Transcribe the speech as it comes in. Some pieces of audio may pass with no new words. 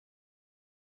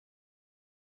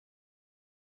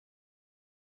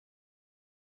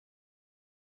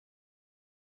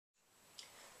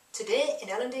Today in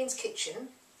Ellen Dean's kitchen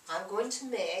I'm going to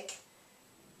make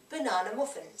banana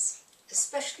muffins,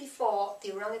 especially for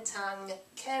the Orangutan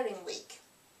Caring Week.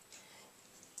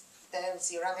 There's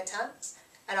the orangutans,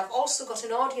 and I've also got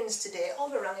an audience today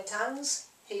of orangutans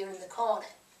here in the corner.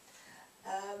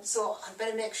 So I'd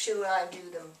better make sure I do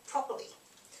them properly.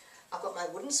 I've got my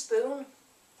wooden spoon,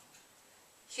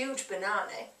 huge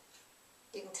banana.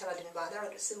 You can tell I didn't buy that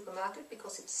at the supermarket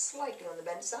because it's slightly on the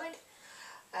bent side.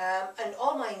 And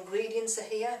all my ingredients are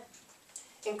here,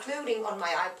 including on my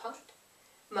iPad,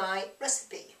 my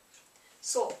recipe.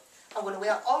 So I'm going to weigh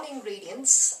out all the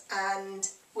ingredients and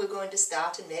we're going to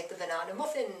start and make the banana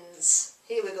muffins.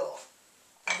 Here we go.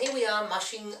 And here we are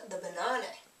mashing the banana.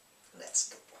 Let's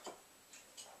go.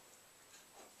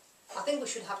 I think we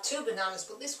should have 2 bananas,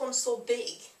 but this one's so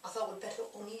big I thought we'd better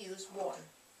only use 1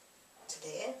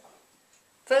 today.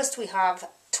 First we have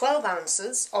 12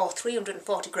 ounces or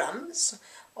 340 grams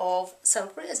of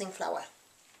self-raising flour.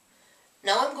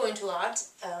 Now I'm going to add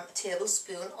a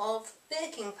tablespoon of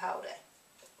baking powder.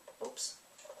 Oops.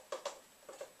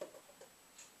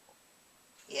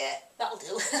 Yeah, that'll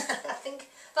do. I think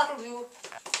that'll do.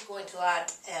 I'm going to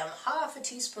add half a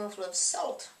teaspoonful of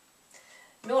salt.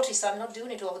 Notice I'm not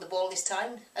doing it over the bowl this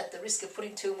time at the risk of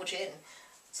putting too much in.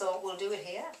 So we'll do it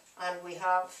here, and we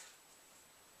have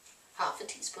half a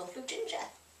teaspoonful of ginger.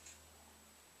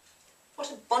 What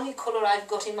a bonny colour I've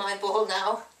got in my bowl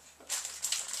now.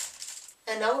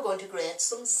 And now we're going to grate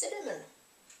some cinnamon.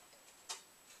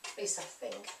 At least I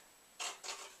think.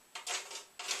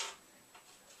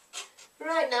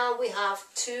 Right now we have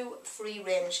 2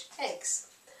 free-range eggs.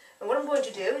 And what I'm going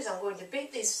to do is I'm going to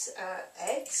beat these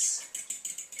eggs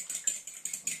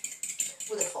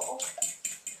with a fork.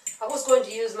 I was going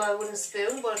to use my wooden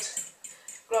spoon, but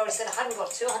Gloria said I hadn't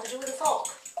got to, I had to do it with a fork.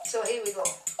 So here we go.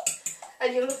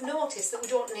 And you'll have noticed that we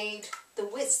don't need the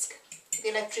whisk, the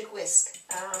electric whisk,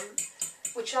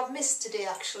 which I've missed today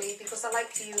actually because I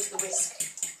like to use the whisk.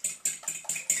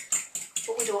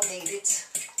 But we don't need it.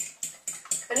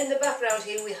 And in the background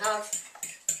here we have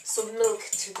some milk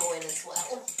to go in as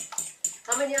well.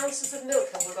 How many ounces of milk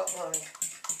have we got going?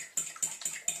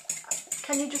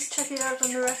 Can you just check it out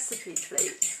on the recipe,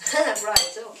 please?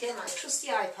 Right, okay, my trusty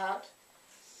iPad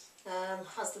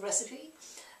has the recipe.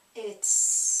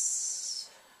 It's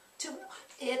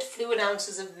 8 fluid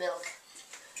ounces of milk.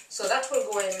 So that will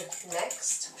go in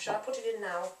next. Shall I put it in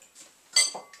now?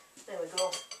 There we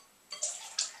go.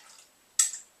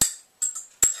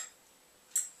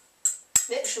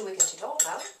 Make sure we get it all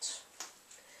out.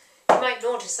 You might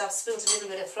notice I've spilt a little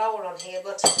bit of flour on here,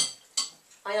 but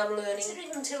I am learning. It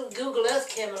wasn't until Google Earth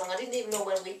came along, I didn't even know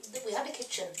that we had a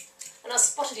kitchen. And I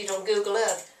spotted it on Google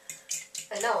Earth.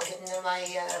 And now I'm getting my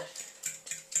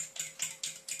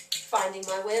finding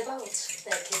my way about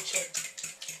their kitchen.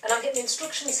 And I'm getting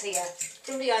instructions here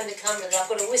from behind the camera that I've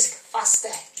got to whisk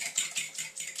faster.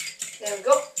 There we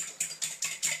go.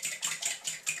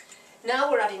 Now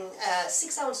we're adding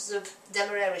 6 ounces of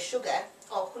demerara sugar,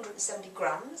 or 170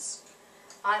 grams.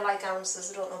 I like ounces,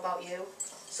 I don't know about you.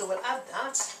 So we'll add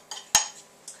that.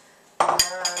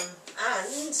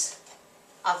 And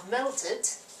I've melted,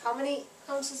 how many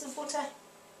ounces of butter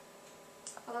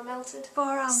have I melted? 4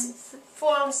 ounces.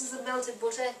 4 ounces of melted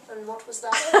butter, and what was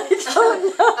that? I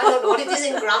don't know what it is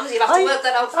in grams, you'll have to work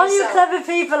that out for all yourself. you clever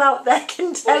people out there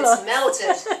can tell Well, us. it's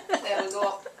melted. There we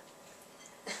go.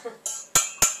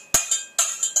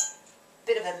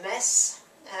 Bit of a mess.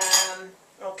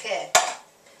 Okay.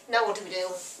 Now what do we do?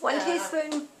 1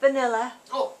 teaspoon vanilla.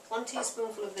 Oh, 1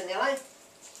 teaspoonful of vanilla.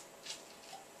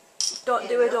 Don't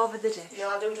do it over the dish. Yeah,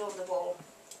 I'll do it over the bowl.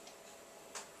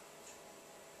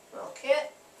 Okay,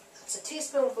 that's a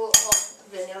teaspoonful of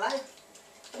vanilla.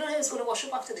 I don't know who's going to wash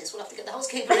up after this. We'll have to get the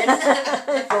housekeeper in.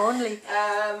 If only.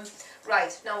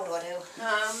 Right, now what do I do?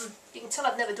 You can tell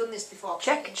I've never done this before.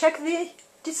 Check the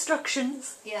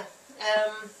instructions. Yeah.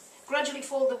 Gradually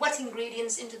fold the wet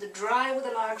ingredients into the dry with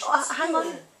a large spoon. Hang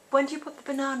on. When do you put the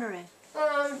banana in?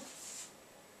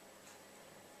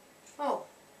 Oh.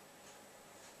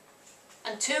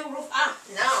 And 2 rough...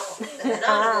 now. The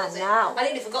banana goes in. Now. I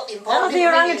nearly forgot the important The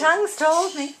ingredient. orangutans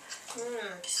told me.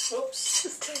 Oops.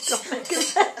 Just take off.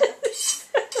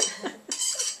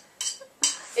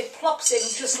 It plops in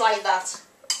just like that.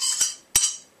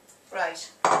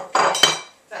 Right. Okay.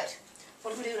 Right.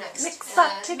 What do we do next? Mix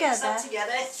that together. Mix that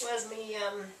together. Where's me...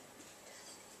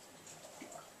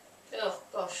 Oh,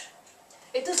 gosh.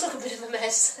 It does look a bit of a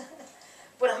mess.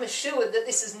 But I'm assured that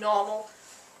this is normal.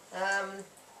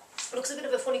 It looks a bit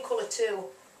of a funny colour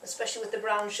too, especially with the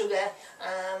brown sugar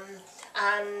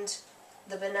and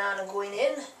the banana going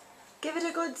in. Give it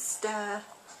a good stir.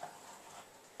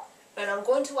 And I'm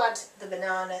going to add the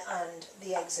banana and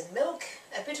the eggs and milk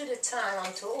a bit at a time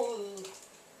until,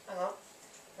 hang on,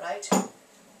 right,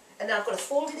 and then I've got to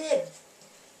fold it in.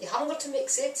 You haven't got to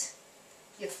mix it,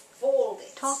 you fold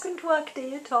it. Talk and twerk,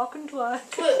 dear, talk and twerk.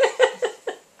 Twerk.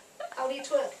 How do you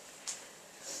twerk?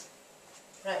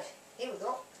 Right, here we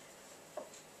go.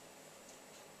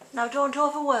 Now don't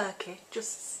overwork it,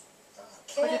 just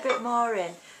Okay. put a bit more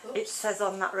in. Oops. It says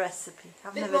on that recipe.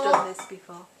 I've Bit never more. done this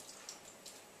before.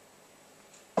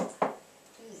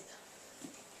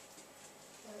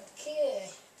 Okay.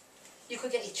 You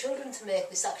could get your children to make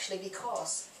this actually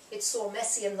because it's so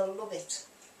messy and they'll love it.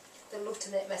 They love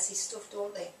to make messy stuff,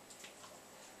 don't they?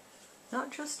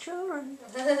 Not just children.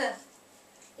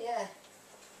 Yeah.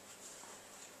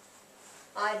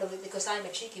 I love it because I'm a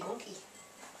cheeky monkey.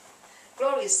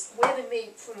 Gloria's waving me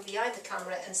from behind the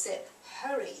camera and said,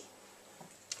 hurry.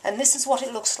 And this is what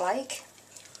it looks like.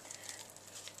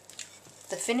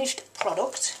 The finished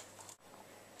product.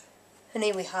 And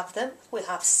here we have them. We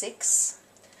have 6.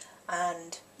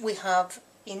 And we have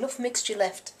enough mixture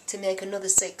left to make another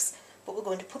 6. But we're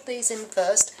going to put these in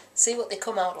first, see what they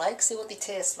come out like, see what they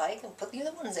taste like, and put the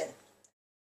other ones in.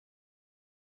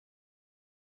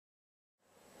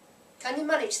 Can you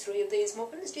manage 3 of these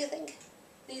muffins, do you think?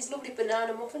 These lovely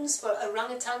banana muffins for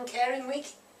Orangutan Caring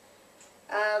Week.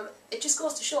 It just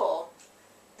goes to show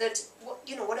that,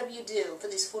 you know, whatever you do for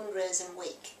this fundraising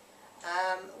week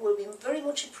will be very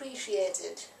much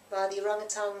appreciated by the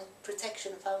Orangutan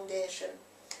Protection Foundation.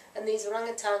 And these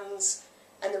orangutans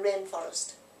and the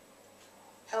rainforest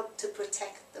help to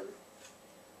protect them.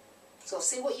 So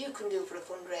see what you can do for a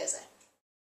fundraiser.